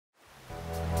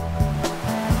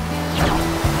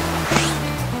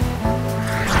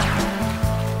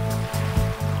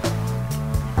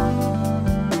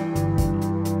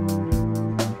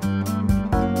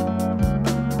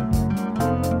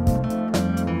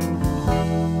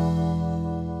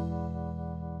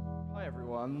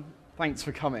Thanks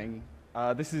for coming.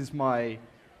 This is my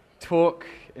talk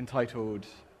entitled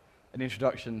An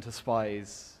Introduction to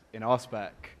Spies in RSpec,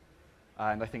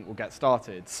 and I think we'll get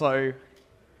started. So,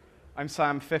 I'm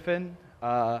Sam Phippen.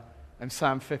 I'm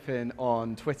Sam Phippen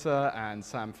on Twitter and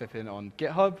Sam Phippen on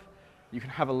GitHub. You can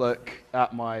have a look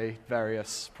at my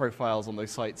various profiles on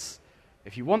those sites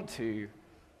if you want to.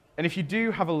 And if you do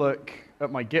have a look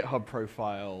at my GitHub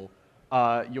profile,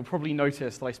 you'll probably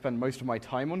notice that I spend most of my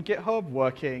time on GitHub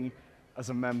working as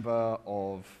a member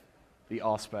of the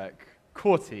RSpec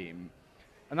core team.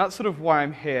 And that's sort of why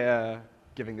I'm here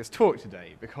giving this talk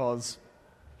today, because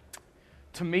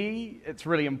to me, it's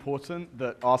really important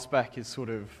that RSpec is sort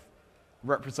of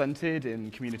represented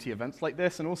in community events like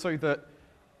this, and also that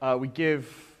we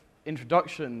give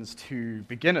introductions to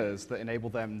beginners that enable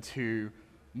them to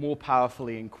more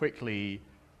powerfully and quickly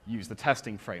use the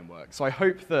testing framework. So I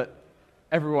hope that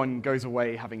everyone goes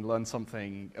away having learned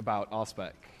something about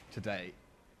RSpec today.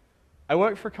 I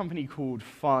work for a company called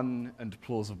Fun and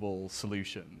Plausible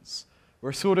Solutions. We're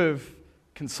a sort of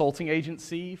consulting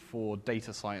agency for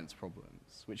data science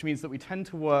problems, which means that we tend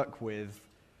to work with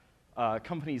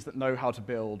companies that know how to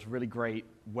build really great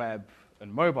web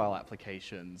and mobile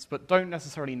applications, but don't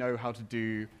necessarily know how to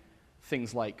do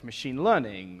things like machine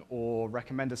learning or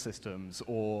recommender systems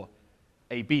or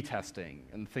A/B testing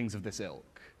and things of this ilk.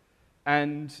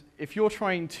 And if you're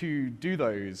trying to do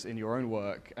those in your own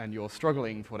work and you're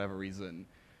struggling for whatever reason,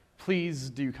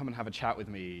 please do come and have a chat with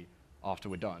me after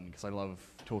we're done, because I love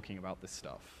talking about this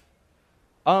stuff.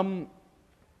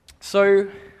 So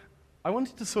I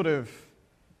wanted to sort of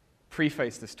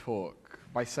preface this talk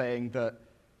by saying that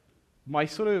my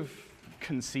sort of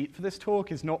conceit for this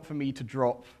talk is not for me to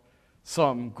drop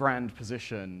some grand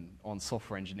position on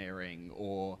software engineering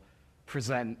or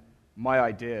present my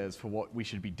ideas for what we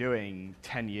should be doing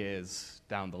 10 years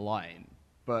down the line,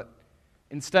 but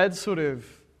instead sort of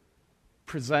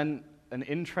present an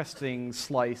interesting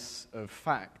slice of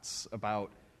facts about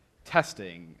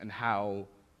testing and how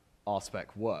RSpec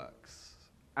works.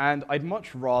 And I'd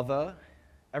much rather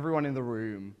everyone in the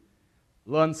room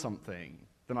learn something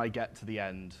than I get to the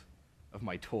end of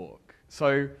my talk.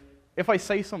 So if I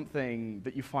say something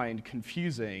that you find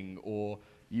confusing or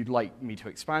you'd like me to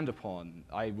expand upon,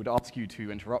 I would ask you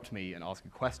to interrupt me and ask a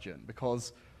question,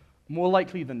 because more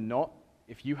likely than not,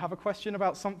 if you have a question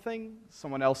about something,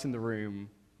 someone else in the room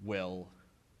will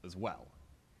as well.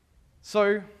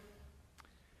 So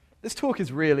this talk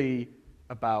is really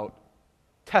about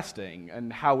testing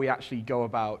and how we actually go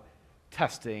about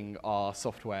testing our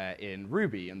software in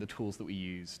Ruby and the tools that we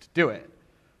use to do it.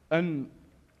 And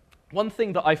one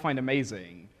thing that I find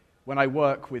amazing when I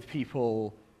work with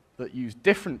people that use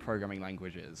different programming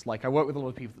languages, like I work with a lot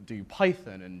of people that do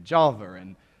Python and Java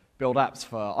and build apps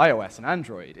for iOS and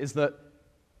Android, is that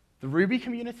the Ruby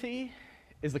community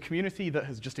is the community that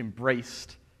has just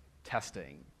embraced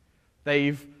testing.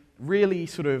 They've really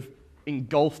sort of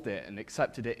engulfed it and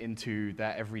accepted it into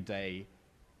their everyday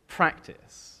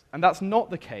practice. And that's not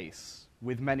the case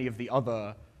with many of the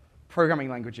other programming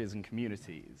languages and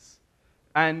communities.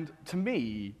 And to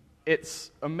me, it's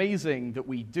amazing that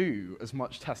we do as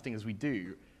much testing as we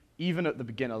do, even at the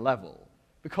beginner level.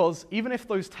 Because even if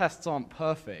those tests aren't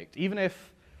perfect, even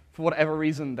if, for whatever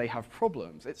reason, they have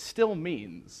problems, it still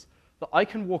means that I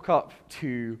can walk up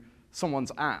to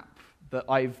someone's app that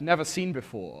I've never seen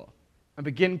before and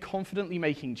begin confidently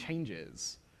making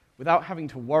changes without having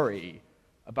to worry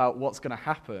about what's going to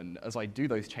happen as I do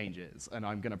those changes and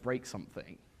I'm going to break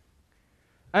something.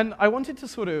 And I wanted to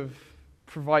sort of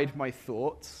provide my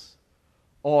thoughts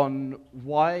on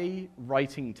why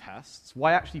writing tests,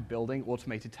 why actually building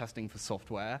automated testing for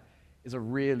software is a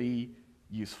really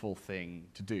useful thing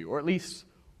to do, or at least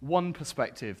one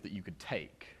perspective that you could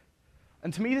take.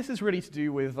 And to me, this is really to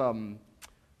do with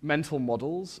mental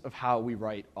models of how we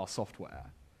write our software.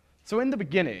 So in the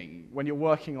beginning, when you're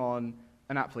working on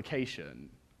an application,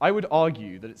 I would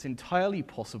argue that it's entirely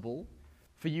possible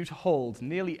for you to hold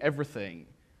nearly everything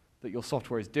that your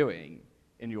software is doing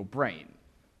in your brain.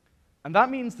 And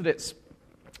that means that it's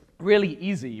really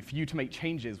easy for you to make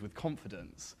changes with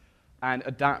confidence and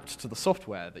adapt to the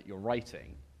software that you're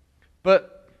writing.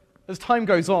 But as time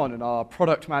goes on and our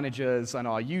product managers and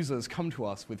our users come to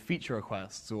us with feature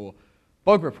requests or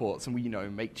bug reports and we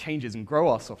make changes and grow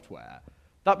our software,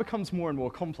 that becomes more and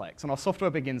more complex, and our software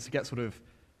begins to get sort of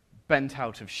bent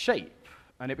out of shape,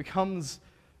 and it becomes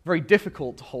very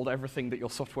difficult to hold everything that your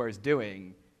software is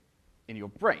doing in your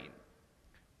brain.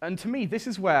 And to me, this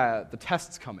is where the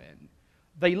tests come in.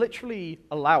 They literally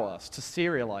allow us to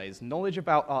serialize knowledge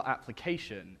about our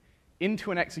application into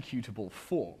an executable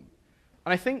form.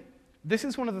 And I think this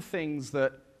is one of the things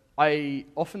that I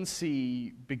often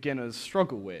see beginners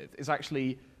struggle with is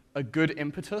actually a good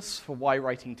impetus for why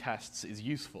writing tests is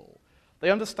useful.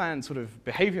 They understand sort of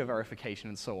behavior verification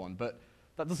and so on, but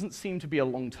that doesn't seem to be a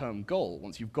long-term goal.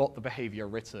 Once you've got the behavior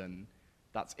written,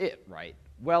 that's it, right?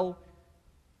 Well,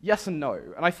 yes and no.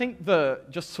 And I think the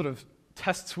just sort of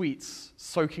test suites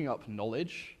soaking up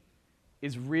knowledge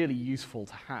is really useful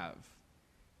to have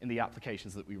in the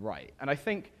applications that we write. And I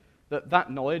think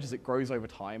that knowledge, as it grows over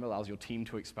time, allows your team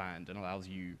to expand and allows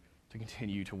you to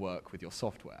continue to work with your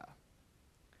software.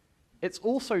 It's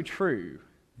also true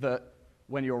that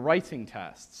when you're writing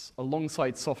tests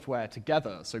alongside software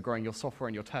together, so growing your software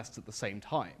and your tests at the same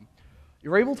time,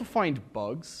 you're able to find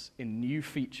bugs in new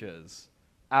features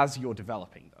as you're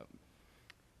developing them.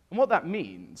 And what that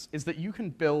means is that you can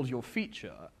build your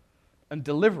feature and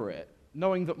deliver it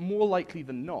knowing that more likely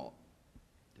than not,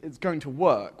 it's going to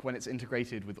work when it's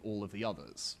integrated with all of the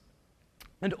others.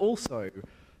 And also,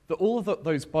 that all of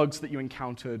those bugs that you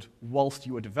encountered whilst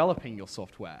you were developing your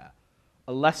software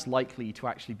are less likely to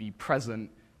actually be present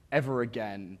ever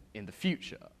again in the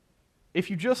future.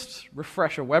 If you just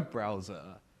refresh a web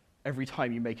browser every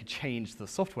time you make a change to the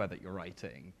software that you're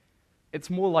writing,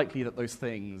 it's more likely that those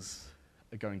things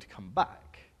are going to come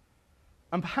back.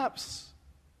 And perhaps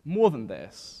more than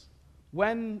this,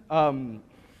 when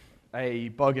a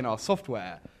bug in our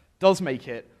software does make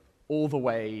it all the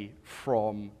way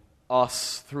from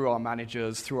us, through our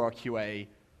managers, through our QA,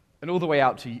 and all the way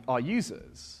out to our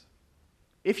users,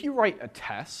 if you write a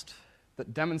test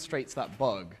that demonstrates that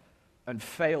bug and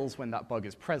fails when that bug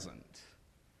is present,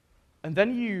 and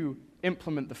then you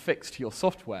implement the fix to your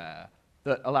software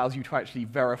that allows you to actually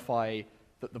verify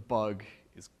that the bug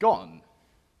is gone,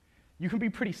 you can be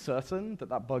pretty certain that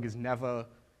that bug is never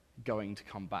going to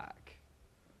come back.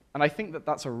 And I think that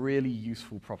that's a really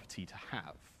useful property to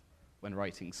have when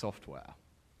writing software.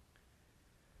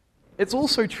 It's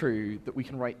also true that we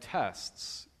can write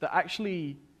tests that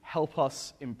actually help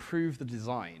us improve the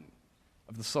design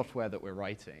of the software that we're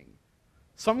writing.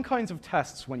 Some kinds of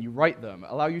tests, when you write them,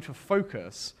 allow you to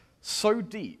focus so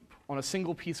deep on a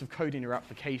single piece of code in your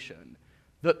application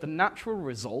that the natural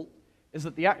result is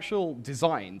that the actual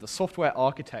design, the software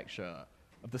architecture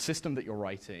of the system that you're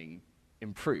writing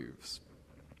improves.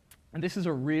 And this is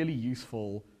a really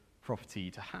useful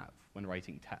property to have when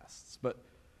writing tests. But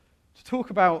to talk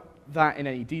about that in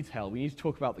any detail, we need to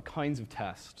talk about the kinds of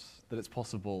tests that it's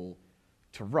possible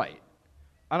to write.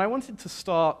 And I wanted to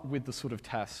start with the sort of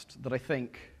test that I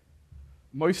think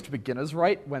most beginners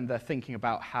write when they're thinking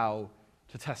about how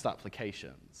to test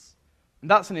applications. And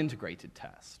that's an integrated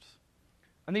test.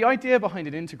 And the idea behind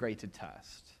an integrated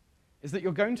test is that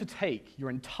you're going to take your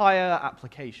entire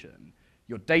application,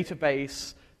 your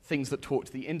database, things that talk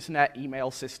to the internet,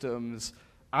 email systems,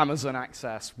 Amazon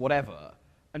access, whatever,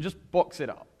 and just box it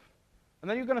up. And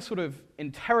then you're going to sort of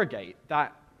interrogate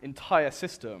that entire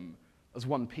system as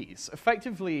one piece,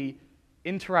 effectively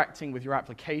interacting with your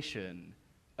application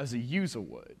as a user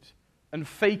would, and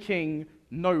faking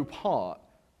no part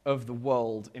of the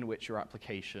world in which your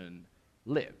application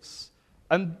lives.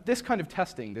 And this kind of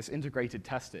testing, this integrated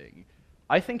testing,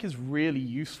 I think is really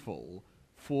useful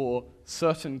for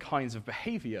certain kinds of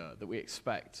behavior that we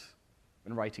expect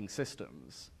when writing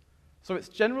systems. So it's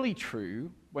generally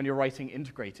true when you're writing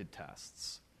integrated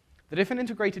tests that if an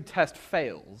integrated test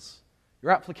fails,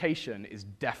 your application is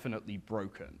definitely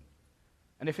broken.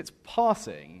 And if it's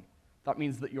passing, that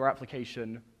means that your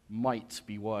application might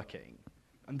be working.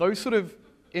 And those sort of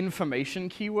information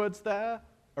keywords there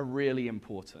are really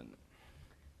important.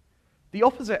 The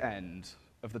opposite end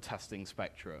of the testing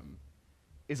spectrum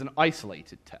is an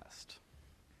isolated test.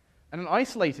 And an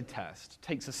isolated test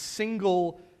takes a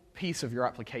single piece of your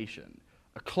application,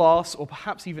 a class or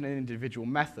perhaps even an individual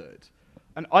method,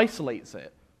 and isolates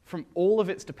it from all of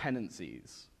its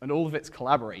dependencies and all of its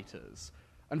collaborators,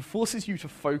 and forces you to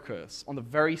focus on the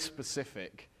very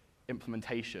specific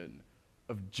implementation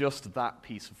of just that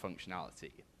piece of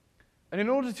functionality. And in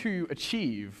order to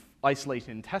achieve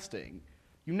isolated testing,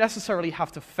 you necessarily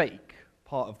have to fake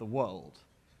part of the world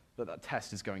that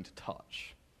test is going to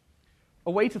touch.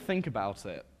 A way to think about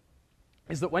it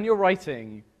is that when you're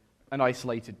writing an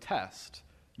isolated test,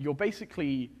 you're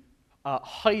basically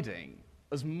hiding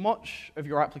as much of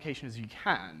your application as you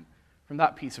can from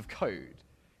that piece of code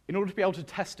in order to be able to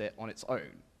test it on its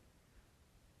own.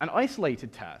 And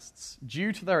isolated tests,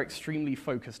 due to their extremely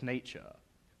focused nature,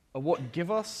 are what give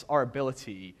us our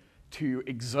ability to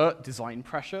exert design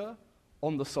pressure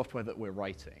on the software that we're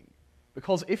writing.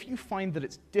 Because if you find that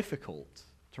it's difficult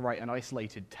to write an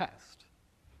isolated test,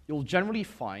 you'll generally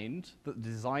find that the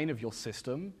design of your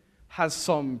system has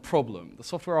some problem. The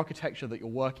software architecture that you're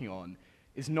working on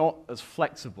is not as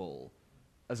flexible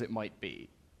as it might be.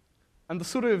 And the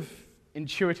sort of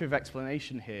intuitive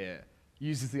explanation here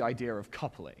uses the idea of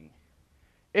coupling.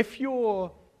 If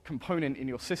your component in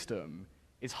your system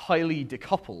is highly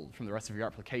decoupled from the rest of your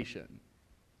application,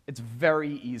 it's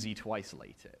very easy to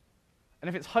isolate it. And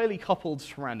if it's highly coupled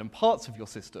to random parts of your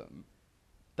system,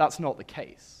 that's not the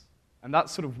case. And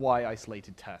that's sort of why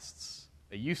isolated tests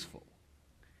are useful.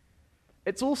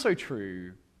 It's also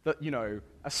true that,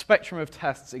 a spectrum of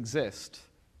tests exist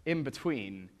in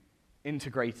between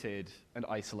integrated and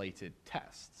isolated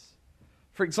tests.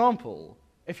 For example,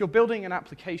 if you're building an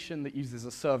application that uses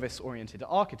a service-oriented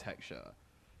architecture,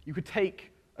 you could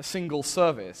take a single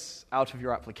service out of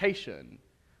your application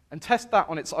and test that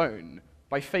on its own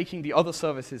by faking the other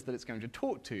services that it's going to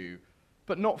talk to,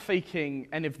 but not faking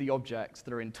any of the objects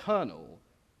that are internal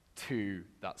to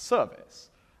that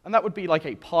service. And that would be like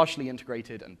a partially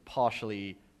integrated and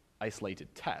partially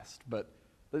isolated test. But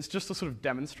it's just to sort of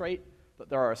demonstrate that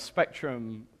there are a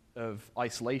spectrum of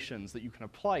isolations that you can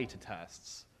apply to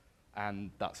tests,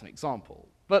 and that's an example.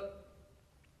 But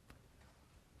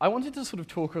I wanted to sort of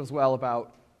talk as well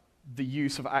about the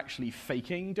use of actually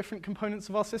faking different components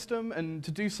of our system, and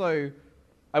to do so,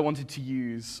 I wanted to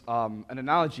use an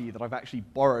analogy that I've actually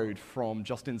borrowed from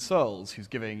Justin Searles, who's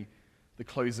giving the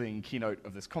closing keynote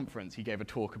of this conference. He gave a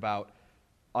talk about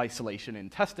isolation in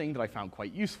testing that I found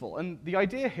quite useful. And the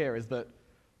idea here is that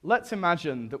let's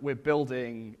imagine that we're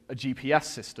building a GPS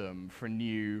system for a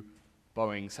new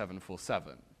Boeing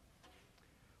 747.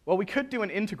 Well, we could do an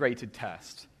integrated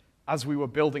test as we were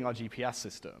building our GPS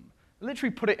system.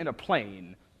 Literally put it in a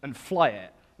plane and fly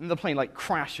it, and the plane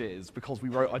crashes because we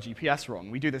wrote our GPS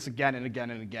wrong. We do this again and again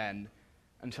and again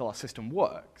until our system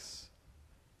works.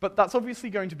 But that's obviously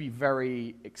going to be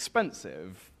very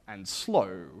expensive and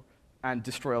slow and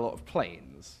destroy a lot of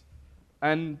planes.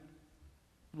 And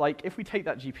if we take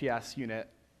that GPS unit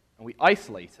and we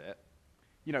isolate it,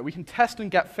 we can test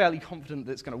and get fairly confident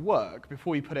that it's going to work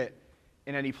before we put it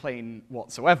in any plane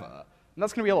whatsoever. And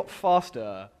that's going to be a lot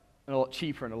faster and a lot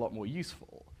cheaper and a lot more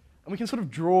useful. And we can sort of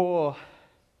draw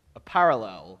a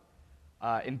parallel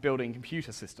in building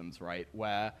computer systems, right?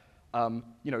 Where,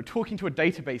 talking to a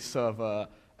database server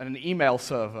and an email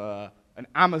server and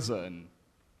Amazon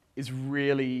is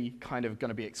really kind of going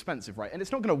to be expensive, right? And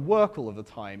it's not going to work all of the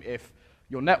time if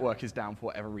your network is down for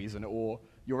whatever reason, or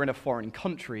you're in a foreign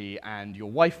country and your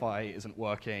Wi-Fi isn't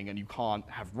working and you can't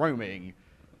have roaming.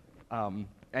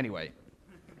 Anyway.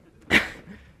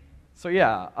 So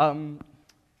yeah,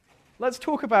 let's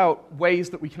talk about ways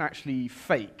that we can actually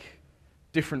fake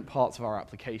different parts of our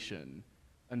application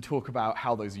and talk about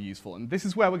how those are useful. And this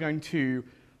is where we're going to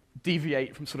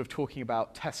deviate from sort of talking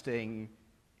about testing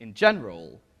in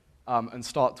general and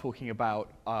start talking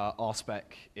about RSpec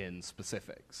in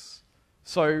specifics.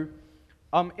 So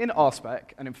in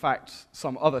RSpec, and in fact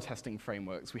some other testing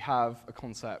frameworks, we have a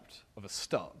concept of a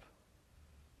stub.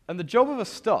 And the job of a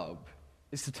stub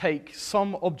is to take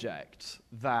some object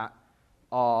that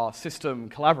our system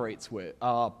collaborates with,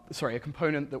 a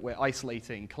component that we're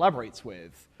isolating collaborates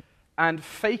with, and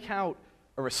fake out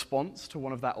a response to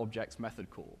one of that object's method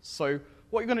calls. So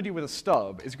what you're going to do with a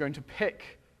stub is you're going to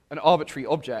pick an arbitrary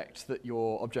object that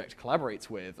your object collaborates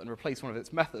with and replace one of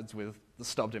its methods with the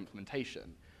stubbed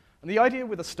implementation. And the idea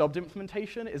with a stubbed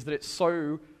implementation is that it's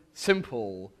so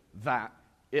simple that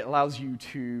it allows you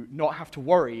to not have to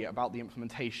worry about the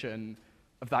implementation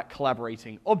of that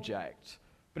collaborating object,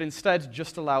 but instead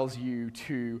just allows you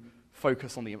to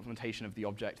focus on the implementation of the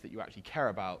object that you actually care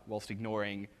about whilst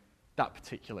ignoring that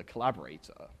particular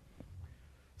collaborator.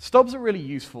 Stubs are really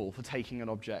useful for taking an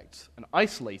object and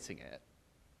isolating it,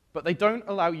 but they don't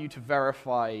allow you to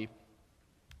verify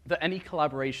that any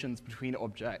collaborations between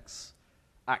objects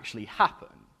actually happen.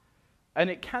 And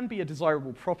it can be a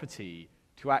desirable property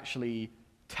to actually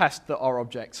test that our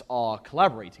objects are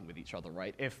collaborating with each other,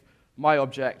 right? If my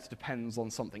object depends on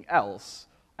something else,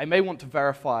 I may want to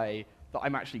verify that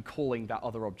I'm actually calling that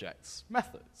other object's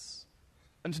methods.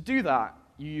 And to do that,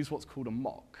 you use what's called a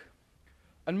mock.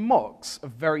 And mocks are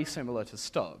very similar to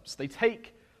stubs. They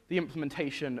take the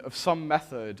implementation of some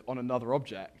method on another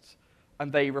object,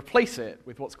 and they replace it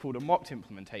with what's called a mocked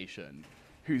implementation,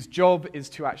 whose job is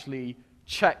to actually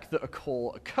check that a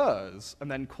call occurs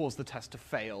and then cause the test to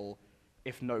fail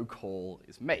if no call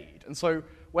is made. And so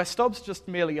where stubs just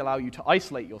merely allow you to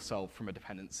isolate yourself from a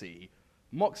dependency,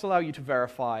 mocks allow you to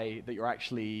verify that you're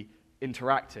actually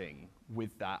interacting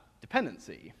with that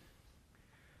dependency.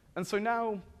 And so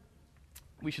now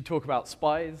we should talk about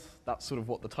spies. That's sort of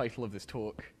what the title of this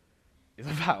talk is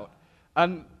about.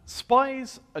 And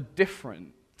spies are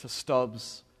different to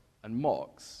stubs and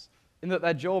mocks in that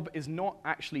their job is not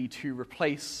actually to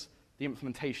replace the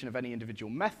implementation of any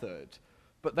individual method,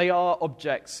 but they are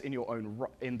objects in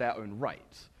their own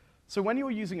right. So when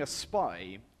you're using a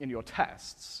spy in your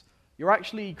tests, you're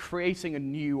actually creating a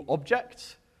new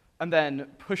object and then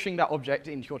pushing that object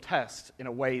into your test in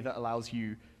a way that allows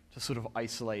you to sort of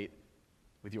isolate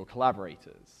with your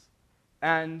collaborators.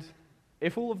 And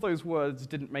if all of those words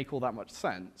didn't make all that much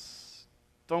sense,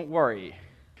 don't worry,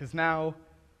 because now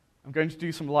I'm going to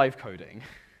do some live coding,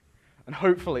 and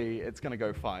hopefully it's going to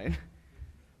go fine.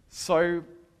 So,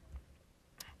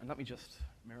 and let me just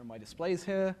mirror my displays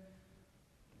here.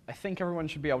 I think everyone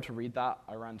should be able to read that.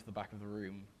 I ran to the back of the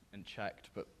room and checked,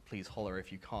 but please holler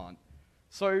if you can't.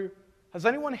 So, has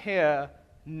anyone here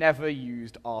never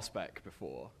used RSpec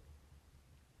before?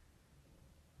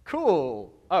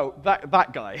 Cool. Oh,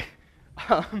 that guy.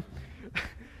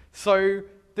 So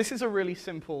this is a really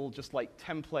simple, just like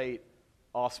template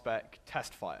RSpec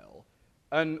test file.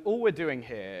 And all we're doing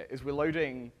here is we're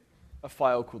loading a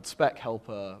file called spec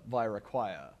helper via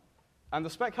require. And the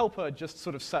spec helper just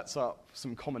sort of sets up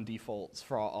some common defaults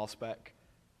for our RSpec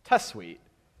test suite.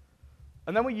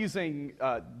 And then we're using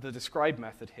the describe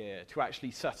method here to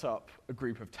actually set up a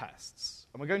group of tests.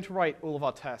 And we're going to write all of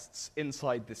our tests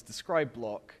inside this describe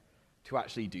block to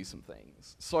actually do some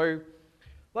things. So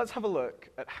let's have a look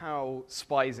at how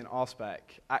spies in RSpec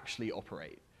actually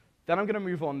operate. Then I'm going to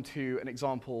move on to an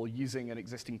example using an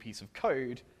existing piece of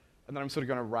code, and then I'm sort of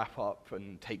going to wrap up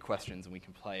and take questions, and we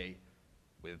can play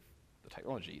with the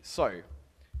technology. So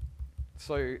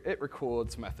it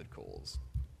records method calls.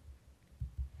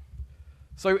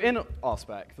 So in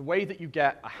RSpec, the way that you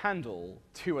get a handle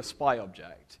to a spy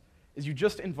object is you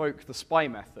just invoke the spy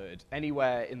method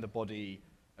anywhere in the body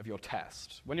of your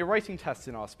test. When you're writing tests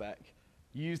in RSpec,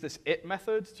 you use this it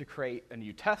method to create a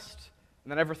new test,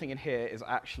 and then everything in here is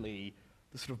actually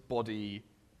the sort of body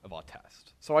of our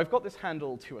test. So I've got this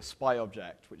handle to a spy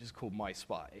object, which is called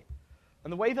mySpy.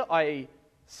 And the way that I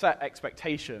set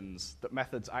expectations that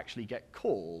methods actually get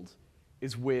called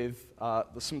is with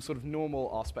some sort of normal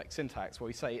RSpec syntax where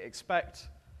we say expect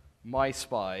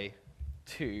mySpy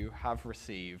to have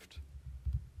received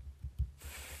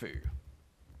foo.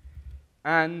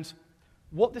 And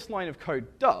what this line of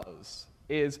code does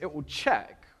is it will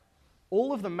check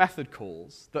all of the method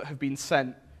calls that have been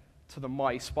sent to the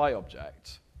mySpy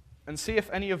object and see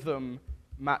if any of them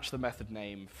match the method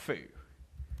name foo.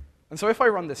 And so if I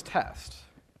run this test,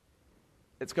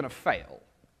 it's going to fail.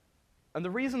 And the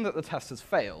reason that the test has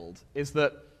failed is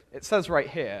that it says right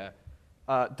here,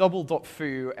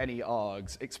 double.foo any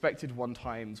args, expected 1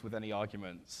 times with any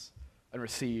arguments, and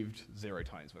received 0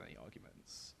 times with any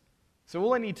arguments. So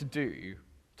all I need to do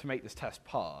to make this test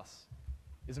pass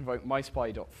is invoke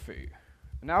mySpy.foo.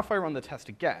 And now if I run the test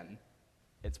again,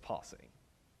 it's passing.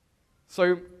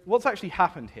 So what's actually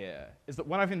happened here is that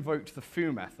when I've invoked the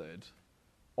foo method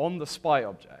on the spy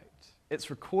object, it's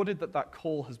recorded that that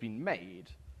call has been made,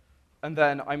 and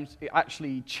then I'm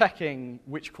actually checking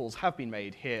which calls have been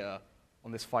made here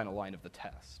on this final line of the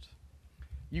test.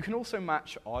 You can also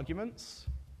match arguments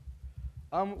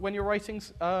when you're writing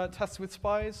tests with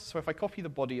spies. So if I copy the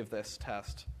body of this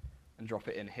test and drop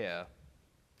it in here,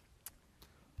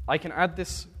 I can add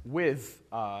this with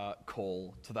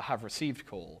call to the have received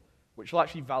call, which will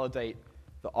actually validate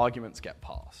the arguments get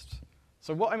passed.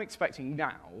 So what I'm expecting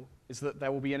now is that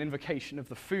there will be an invocation of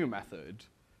the foo method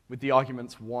with the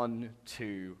arguments 1,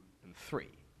 2, and 3.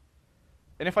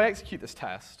 And if I execute this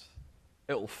test,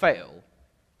 it will fail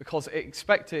because it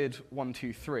expected 1,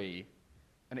 2, 3,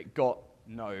 and it got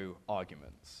no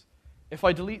arguments. If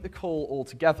I delete the call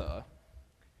altogether,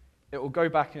 it will go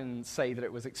back and say that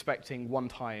it was expecting 1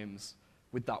 times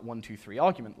with that 1, 2, 3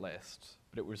 argument list,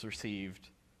 but it was received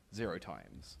 0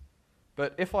 times.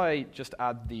 But if I just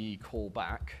add the call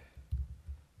back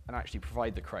and actually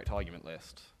provide the correct argument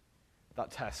list,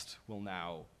 that test will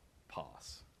now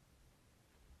pass.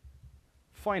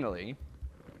 Finally,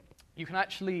 you can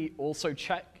actually also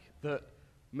check that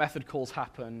method calls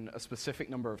happen a specific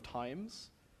number of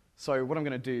times. So what I'm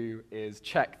going to do is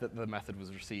check that the method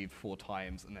was received 4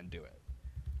 times and then do it.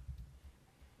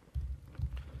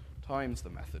 Times the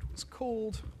method was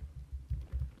called.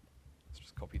 Let's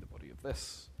just copy the body of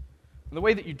this. And the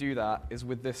way that you do that is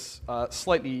with this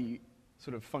slightly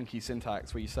sort of funky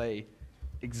syntax where you say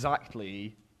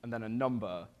exactly and then a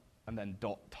number and then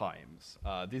dot times.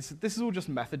 This is all just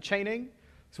method chaining.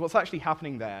 So what's actually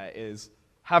happening there is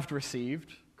have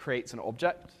received creates an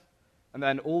object, and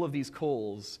then all of these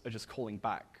calls are just calling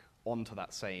back onto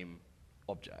that same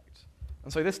object.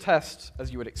 And so this test,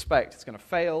 as you would expect, is going to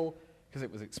fail because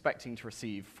it was expecting to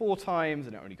receive 4 times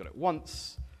and it only got it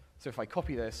once. So if I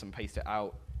copy this and paste it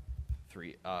out,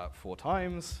 4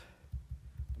 times,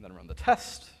 and then run the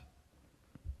test.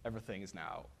 Everything is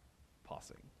now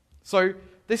passing. So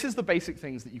this is the basic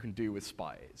things that you can do with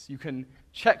Spies. You can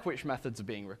check which methods are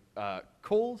being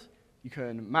called, you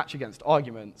can match against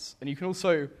arguments, and you can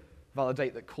also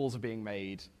validate that calls are being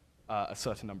made a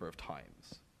certain number of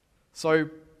times. So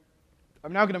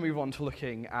I'm now going to move on to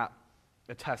looking at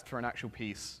a test for an actual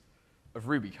piece of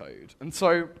Ruby code. And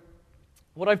so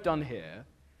what I've done here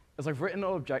is I've written an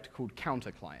object called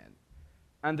counterClient.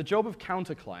 And the job of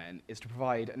counterClient is to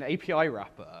provide an API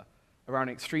wrapper around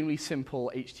an extremely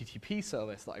simple HTTP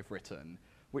service that I've written,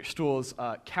 which stores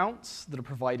counts that are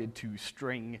provided to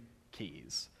string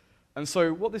keys. And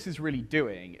so what this is really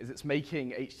doing is it's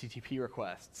making HTTP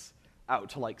requests out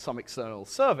to like some external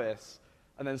service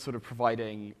and then sort of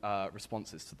providing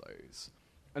responses to those.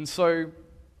 And so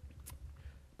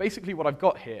basically what I've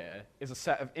got here is a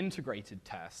set of integrated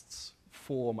tests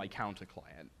for my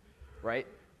counterClient, right?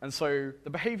 And so the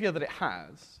behavior that it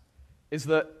has is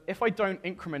that if I don't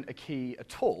increment a key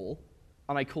at all,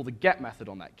 and I call the get method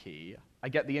on that key, I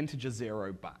get the integer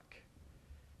 0 back.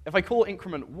 If I call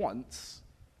increment once,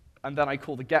 and then I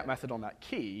call the get method on that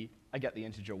key, I get the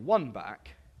integer 1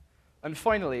 back. And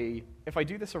finally, if I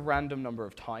do this a random number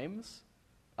of times,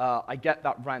 I get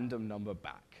that random number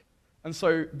back. And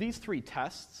so these 3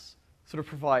 tests sort of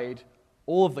provide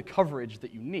all of the coverage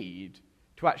that you need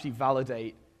to actually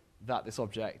validate that this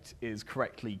object is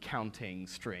correctly counting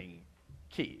string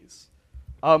keys.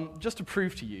 Just to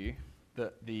prove to you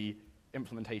that the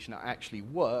implementation actually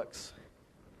works,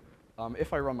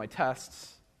 if I run my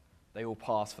tests, they all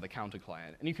pass for the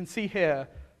counterClient. And you can see here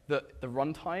that the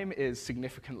runtime is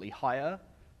significantly higher,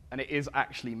 and it is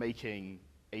actually making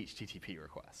HTTP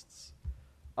requests.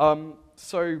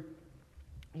 So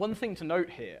one thing to note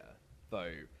here,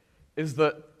 though, is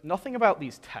that nothing about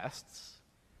these tests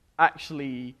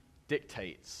actually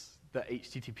dictates that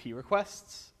HTTP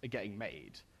requests are getting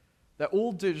made. They're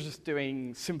all just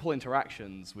doing simple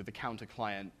interactions with the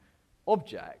counterClient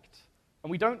object, and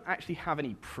we don't actually have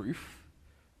any proof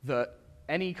that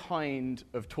any kind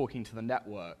of talking to the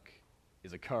network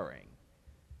is occurring.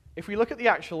 If we look at the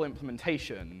actual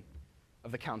implementation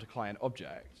of the counterClient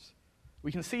object,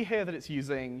 we can see here that it's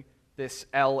using this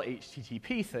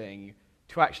LHTTP thing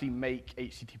to actually make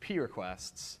HTTP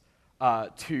requests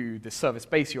to the service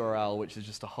base URL, which is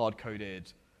just a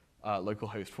hard-coded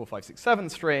localhost 4567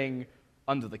 string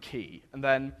under the key. And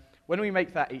then when we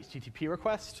make that HTTP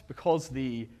request, because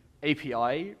the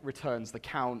API returns the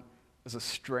count as a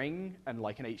string and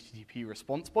like an HTTP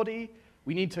response body,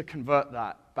 we need to convert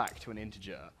that back to an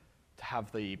integer to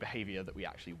have the behavior that we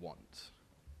actually want.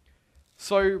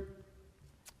 So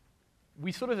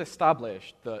we sort of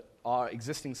established that our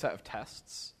existing set of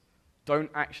tests don't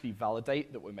actually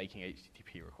validate that we're making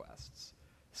HTTP requests.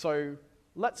 So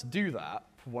let's do that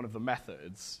for one of the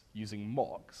methods using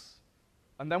mocks,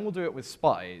 and then we'll do it with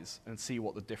Spies and see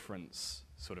what the difference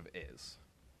sort of is.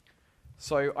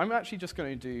 So I'm actually just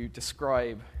going to do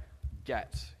describe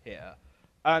get here.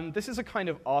 And this is a kind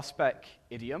of RSpec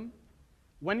idiom.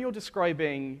 When you're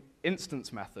describing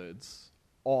instance methods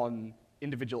on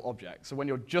individual objects, so when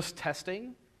you're just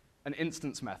testing an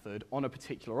instance method on a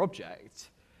particular object,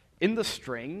 in the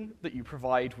string that you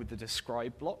provide with the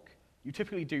describe block, you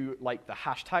typically do like the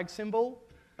hashtag symbol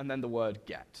and then the word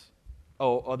get,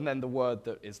 and then the word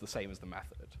that is the same as the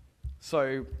method.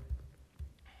 So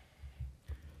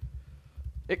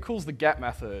it calls the get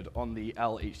method on the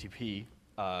LHTTP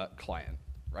client,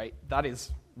 right? That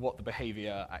is what the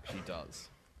behavior actually does.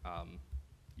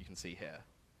 You can see here.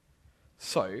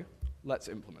 So let's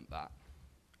implement that.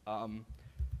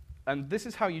 And this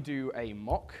is how you do a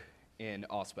mock in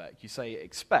RSpec. You say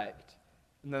expect,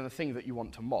 and then the thing that you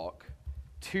want to mock,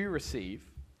 to receive,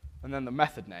 and then the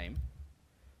method name.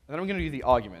 And then I'm going to do the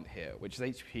argument here, which is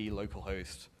HTTP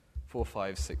localhost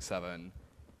 4567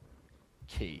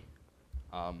 key.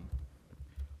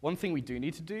 One thing we do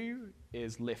need to do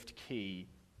is lift key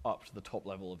up to the top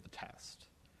level of the test.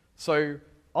 So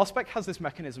RSpec has this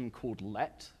mechanism called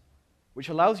let, which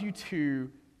allows you to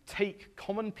take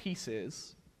common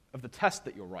pieces of the test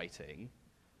that you're writing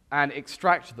and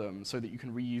extract them so that you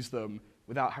can reuse them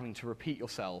without having to repeat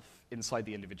yourself inside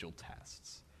the individual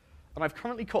tests. And I've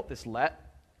currently got this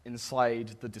let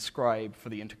inside the describe for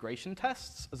the integration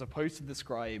tests as opposed to the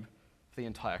describe for the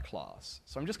entire class.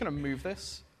 So I'm just going to move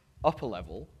this up a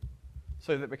level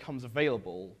so that it becomes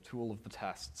available to all of the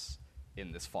tests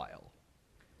in this file.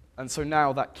 And so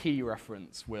now that key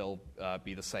reference will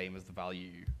be the same as the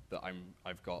value that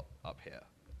I've got up here.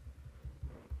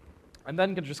 I'm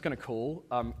then just going to call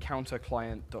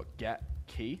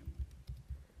counterClient.getKey.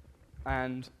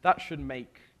 And that should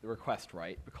make the request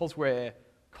right. Because we're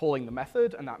calling the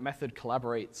method, and that method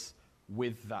collaborates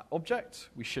with that object,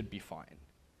 we should be fine.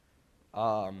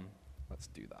 Let's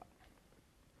do that.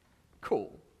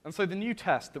 Cool. And so the new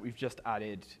test that we've just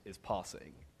added is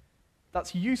passing.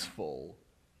 That's useful,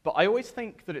 but I always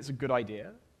think that it's a good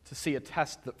idea to see a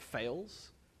test that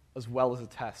fails as well as a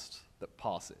test that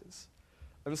passes.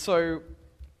 And so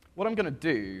what I'm going to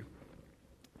do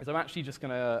is I'm actually just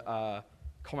going to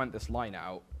comment this line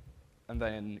out and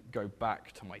then go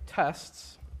back to my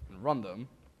tests and run them.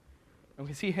 And we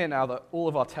can see here now that all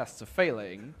of our tests are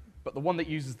failing, but the one that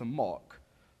uses the mock,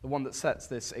 the one that sets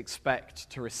this expect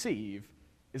to receive,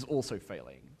 is also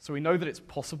failing. So we know that it's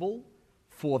possible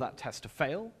for that test to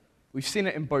fail. We've seen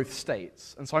it in both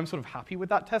states, and so I'm sort of happy with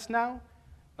that test now,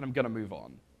 and I'm going to move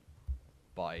on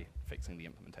by fixing the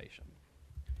implementation.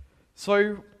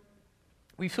 So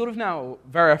we've sort of now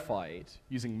verified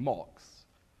using mocks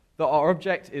that our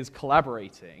object is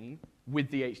collaborating with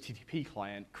the HTTP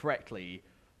client correctly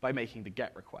by making the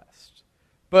GET request.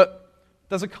 But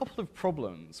there's a couple of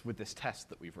problems with this test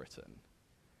that we've written.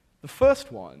 The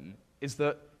first one is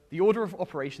that the order of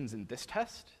operations in this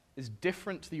test is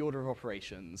different to the order of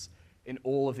operations in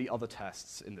all of the other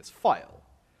tests in this file.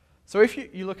 So if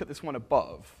you look at this one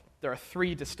above, there are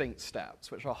 3 distinct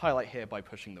steps, which I'll highlight here by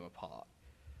pushing them apart.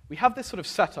 We have this sort of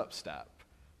setup step,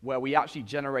 where we actually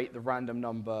generate the random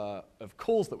number of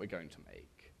calls that we're going to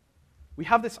make. We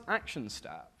have this action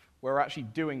step, where we're actually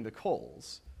doing the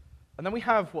calls. And then we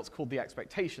have what's called the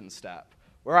expectation step,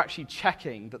 where we're actually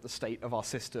checking that the state of our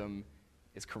system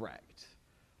is correct.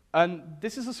 And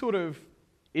this is a sort of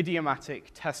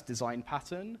idiomatic test design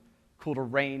pattern called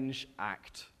arrange,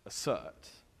 act, assert.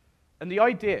 And the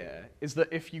idea is that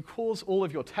if you cause all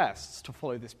of your tests to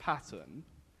follow this pattern,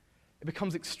 it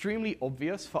becomes extremely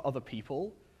obvious for other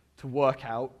people to work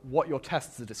out what your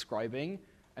tests are describing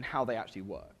and how they actually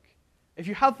work. If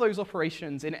you have those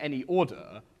operations in any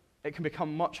order, it can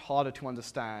become much harder to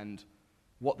understand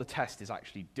what the test is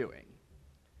actually doing.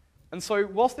 And so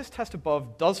whilst this test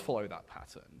above does follow that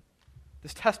pattern,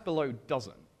 this test below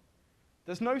doesn't.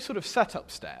 There's no sort of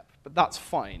setup step, but that's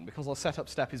fine, because our setup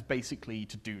step is basically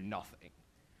to do nothing.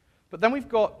 But then we've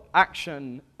got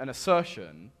action and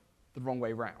assertion the wrong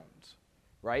way round,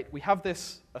 right? We have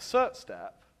this assert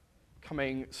step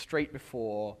coming straight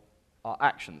before our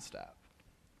action step.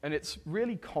 And it's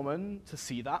really common to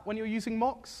see that when you're using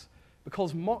mocks,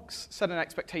 because mocks set an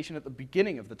expectation at the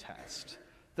beginning of the test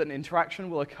that an interaction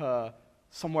will occur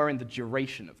somewhere in the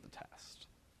duration of the test.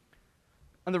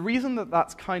 And the reason that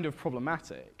that's kind of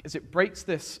problematic is it breaks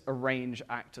this arrange,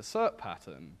 act, assert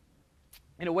pattern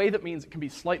in a way that means it can be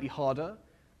slightly harder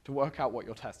to work out what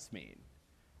your tests mean.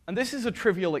 And this is a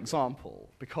trivial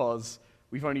example because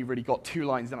we've only really got 2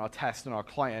 lines in our test and our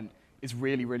client is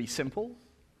really, really simple.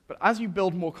 But as you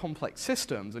build more complex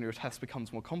systems and your test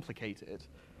becomes more complicated,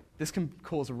 this can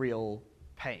cause a real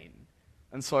pain.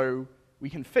 And so we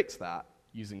can fix that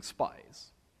using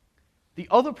Spies. The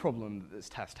other problem that this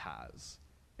test has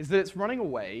is that it's running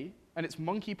away and it's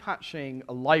monkey patching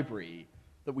a library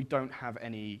that we don't have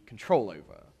any control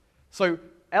over. So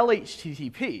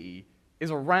LHTTP is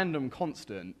a random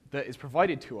constant that is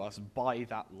provided to us by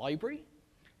that library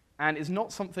and is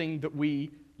not something that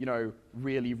we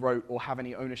really wrote or have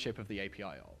any ownership of the API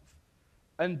of.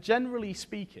 And generally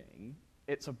speaking,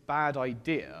 it's a bad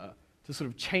idea to sort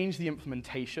of change the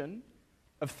implementation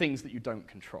of things that you don't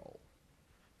control.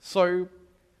 So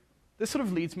this sort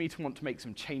of leads me to want to make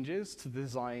some changes to the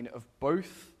design of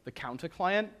both the counter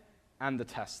client and the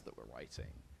tests that we're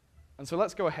writing. And so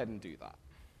let's go ahead and do that.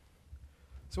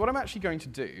 So what I'm actually going to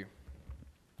do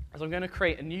is I'm going to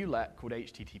create a new let called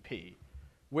HTTP,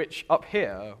 which up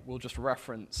here will just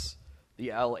reference the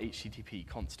LHTTP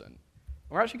constant. And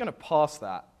we're actually going to pass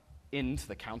that into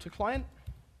the counter client.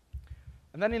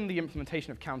 And then in the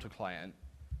implementation of counter client,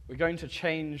 we're going to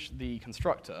change the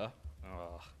constructor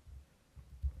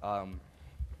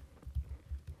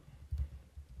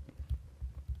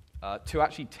to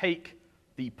actually take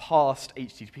the passed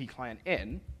HTTP client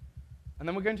in, and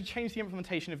then we're going to change the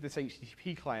implementation of this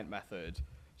HTTP client method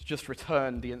to just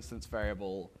return the instance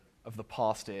variable of the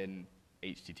passed in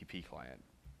HTTP client.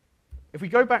 If we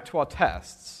go back to our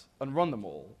tests and run them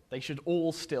all, they should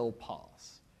all still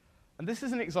pass. And this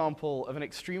is an example of an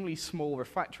extremely small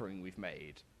refactoring we've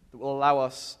made that will allow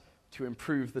us to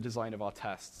improve the design of our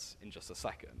tests in just a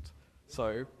second.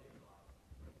 So,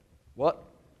 what?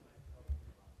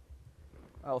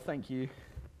 Oh, thank you.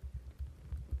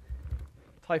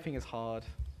 Typing is hard.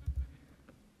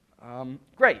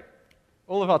 Great.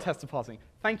 All of our tests are passing.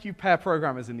 Thank you, pair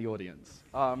programmers in the audience.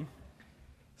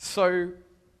 So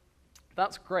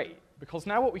that's great. because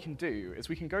now what we can do is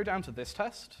we can go down to this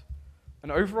test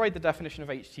and override the definition of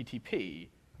HTTP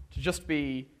to just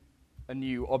be a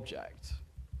new object.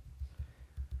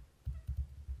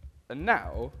 And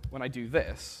now, when I do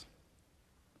this,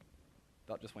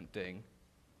 that just went ding.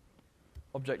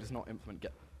 Object does not implement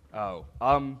get. Oh.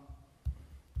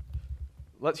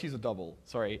 Let's use a double.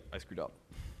 Sorry, I screwed up.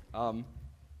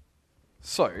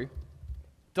 So,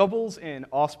 doubles in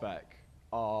RSpec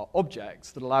are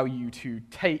objects that allow you to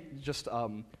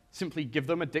simply give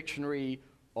them a dictionary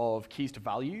of keys to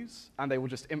values, and they will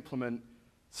just implement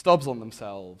stubs on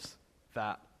themselves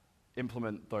that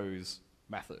implement those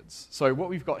methods. So what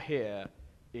we've got here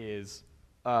is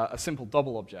a simple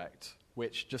double object,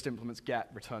 which just implements get,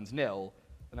 returns nil,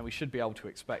 and then we should be able to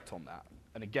expect on that.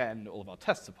 And again, all of our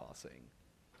tests are passing.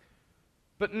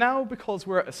 But now, because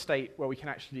we're at a state where we can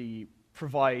actually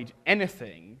provide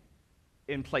anything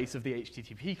in place of the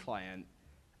HTTP client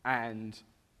and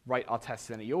write our tests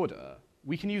in any order,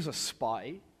 we can use a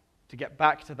spy to get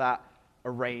back to that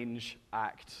arrange,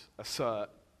 act, assert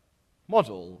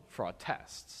model for our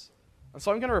tests. And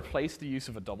so I'm going to replace the use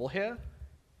of a double here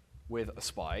with a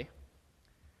spy.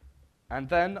 And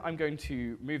then I'm going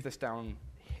to move this down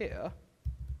here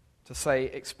to say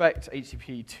expect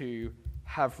HTTP to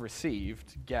have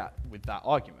received get with that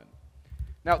argument.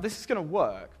 Now, this is going to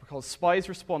work because spies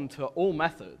respond to all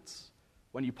methods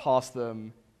when you pass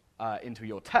them into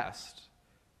your test,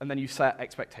 and then you set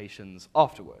expectations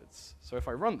afterwards. So if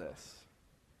I run this,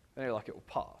 then it will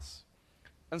pass.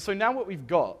 And so now what we've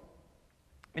got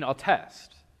in our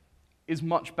test is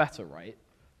much better, right?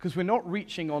 Because we're not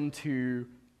reaching onto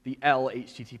the L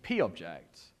HTTP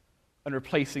object and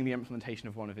replacing the implementation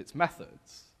of one of its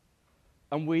methods.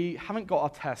 And we haven't got our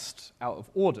test out of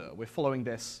order. We're following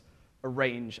this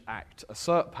arrange, act,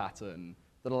 assert pattern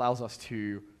that allows us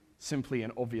to simply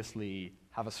and obviously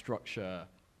have a structure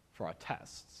for our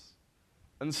tests.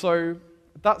 And so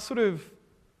that's sort of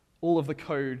all of the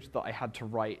code that I had to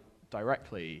write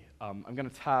directly. I'm going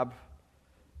to tab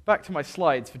back to my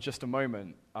slides for just a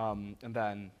moment, and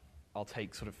then I'll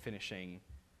take sort of finishing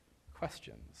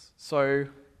questions. So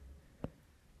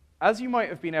as you might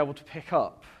have been able to pick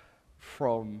up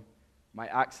from my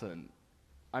accent,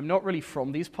 I'm not really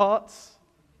from these parts.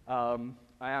 I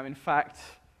am, in fact,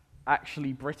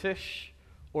 actually British,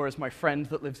 or as my friend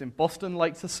that lives in Boston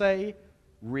likes to say,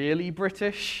 really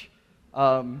British.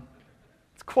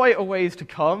 It's quite a ways to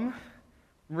come.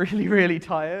 I'm really, really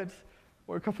tired.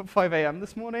 Woke up at 5 a.m.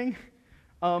 this morning.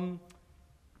 And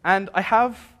I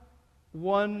have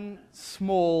one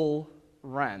small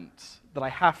rant that I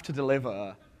have to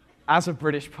deliver as a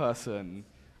British person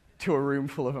to a room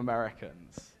full of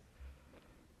Americans.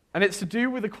 And it's to do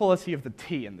with the quality of the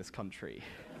tea in this country.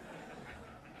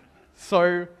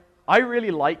 So I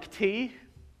really like tea.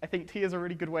 I think tea is a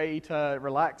really good way to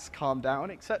relax, calm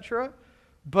down, etc.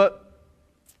 But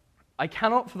I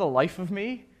cannot for the life of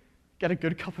me get a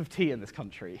good cup of tea in this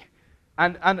country.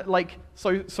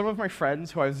 So some of my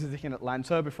friends who I was visiting in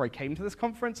Atlanta before I came to this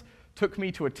conference took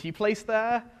me to a tea place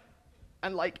there,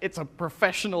 and it's a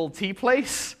professional tea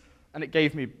place, and it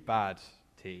gave me bad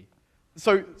tea.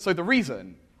 So the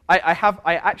reason,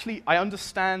 I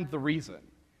understand the reason.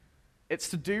 It's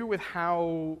to do with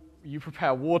how you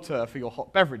prepare water for your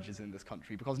hot beverages in this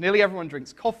country, because nearly everyone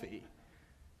drinks coffee.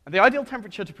 And the ideal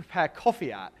temperature to prepare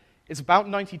coffee at is about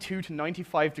 92 to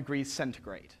 95 degrees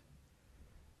centigrade.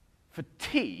 For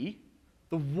tea,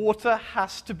 the water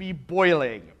has to be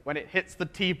boiling when it hits the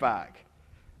tea bag.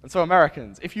 And so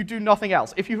Americans, if you do nothing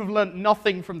else, if you have learned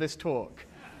nothing from this talk,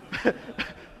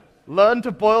 learn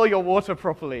to boil your water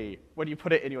properly when you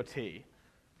put it in your tea.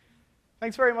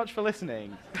 Thanks very much for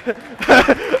listening.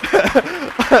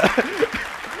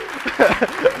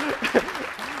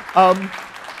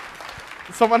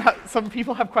 Some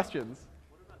people have questions.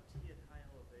 What about tea at high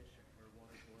elevation where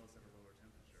water boils at a lower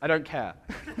temperature? I don't care.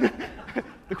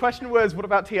 The question was, what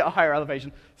about tea at a higher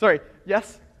elevation? Sorry,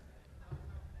 yes?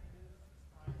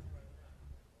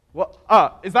 What?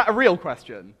 Is that a real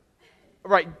question?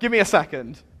 Right, give me a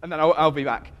second, and then I'll be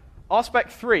back.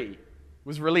 RSpec 3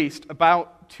 was released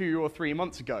about 2 or 3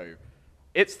 months ago.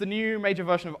 It's the new major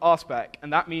version of RSpec,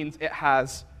 and that means it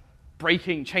has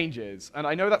breaking changes. And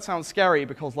I know that sounds scary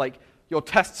because, your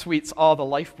test suites are the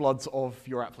lifebloods of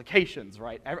your applications,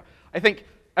 right? I think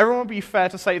everyone would be fair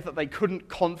to say that they couldn't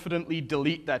confidently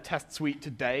delete their test suite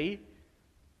today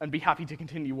and be happy to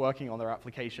continue working on their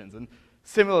applications. And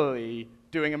similarly,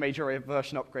 doing a major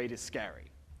version upgrade is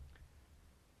scary.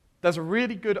 There's a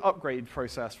really good upgrade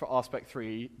process for RSpec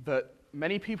 3 that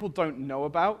many people don't know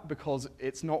about because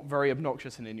it's not very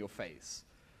obnoxious and in your face.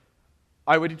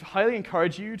 I would highly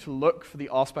encourage you to look for the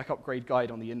RSpec upgrade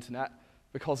guide on the internet,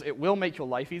 because it will make your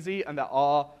life easy, and there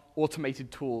are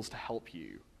automated tools to help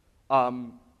you.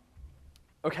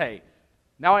 Okay,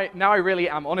 now I really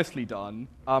am honestly done.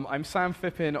 I'm Sam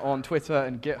Phippen on Twitter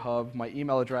and GitHub. My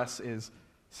email address is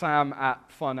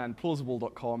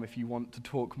sam@funandplausible.com if you want to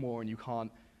talk more and you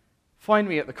can't find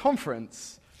me at the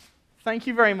conference. Thank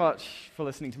you very much for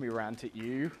listening to me rant at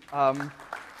you.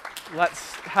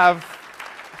 Let's have...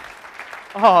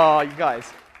 Oh, you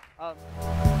guys.